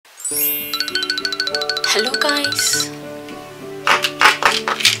Hello guys,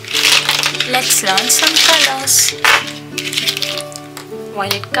 let's learn some colors.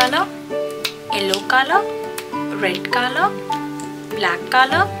 Violet color, yellow color, red color, black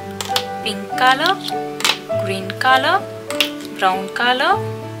color, pink color, green color, brown color,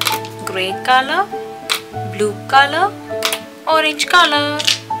 grey color, blue color, orange color.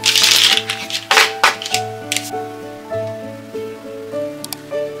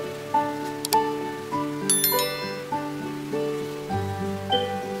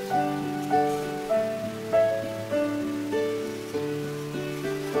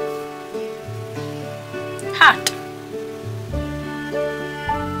 Heart.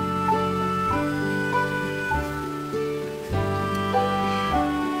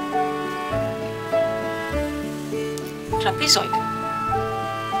 Trapezoid.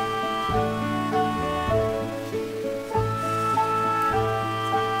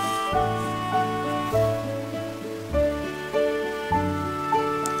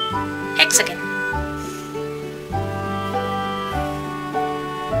 Hexagon.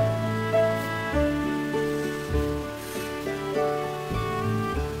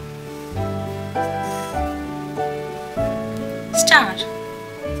 Star.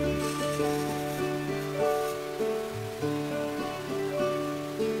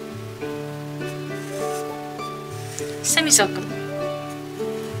 Semicircle.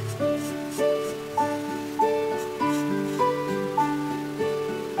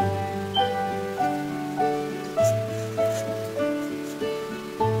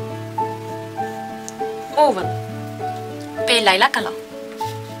 Oval. Pale lilac color.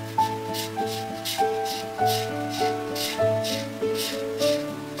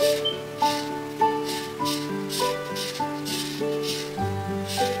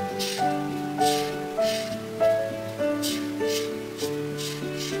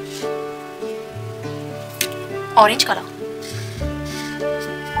 Orange color.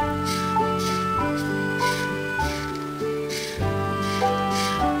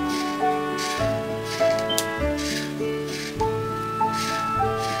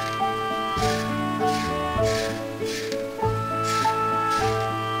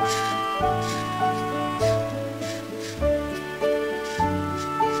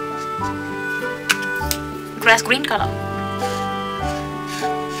 Grass green color.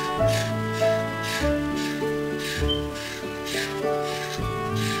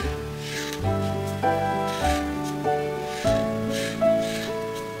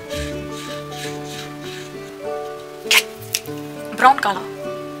 Brown color.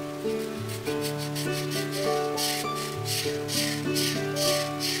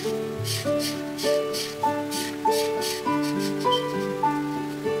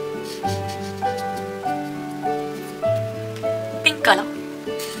 Pink color.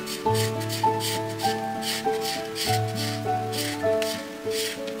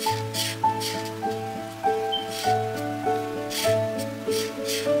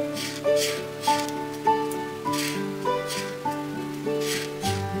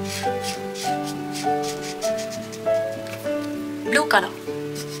 Blue color.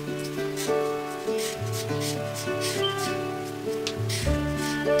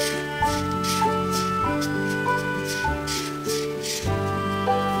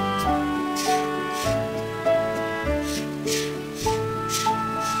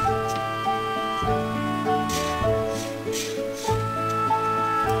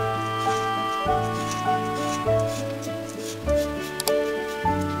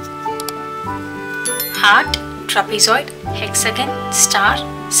 Heart, trapezoid, hexagon, star,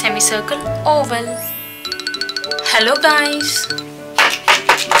 semicircle, oval. Hello guys.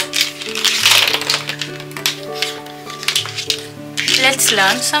 Let's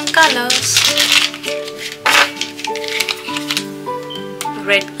learn some colors.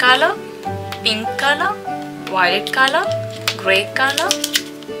 Red color, pink color, violet color, grey color,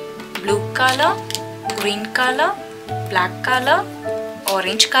 blue color, green color, black color,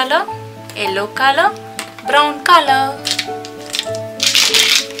 orange color, yellow color, brown color.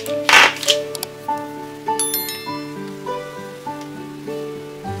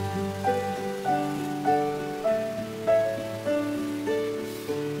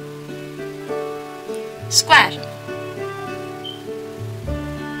 Square.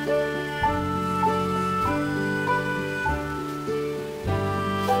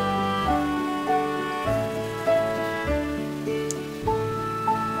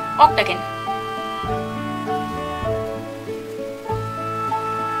 Octagon.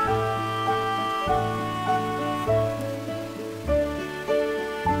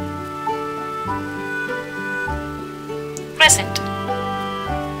 Crescent.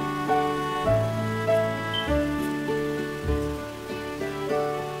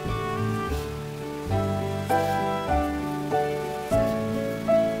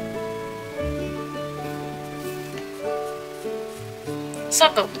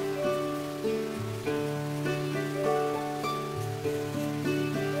 Circle.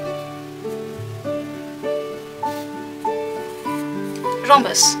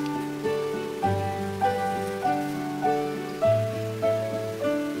 Rhombus.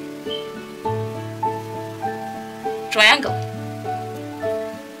 Triangle.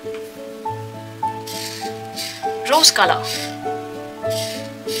 Rose color.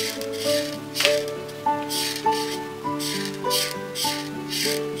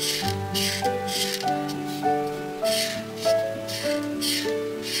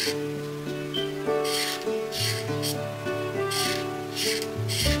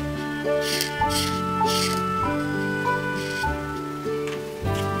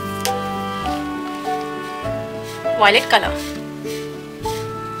 Violet color.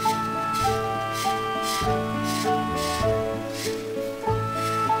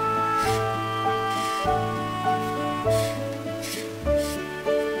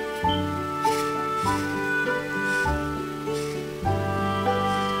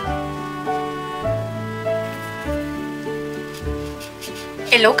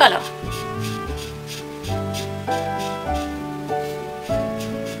 Yellow color.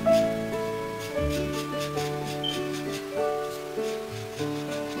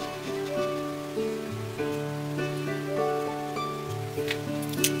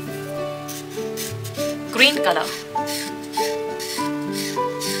 Green color.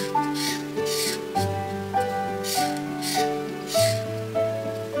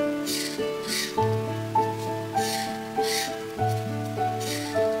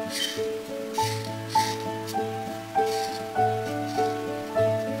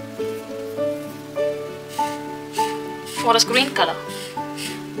 Forest green color.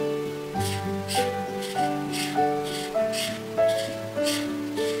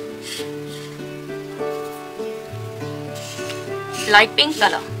 Light pink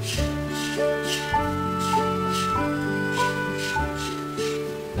color.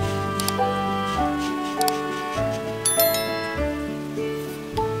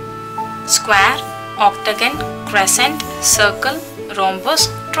 Square, octagon, crescent, circle, rhombus,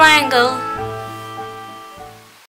 triangle.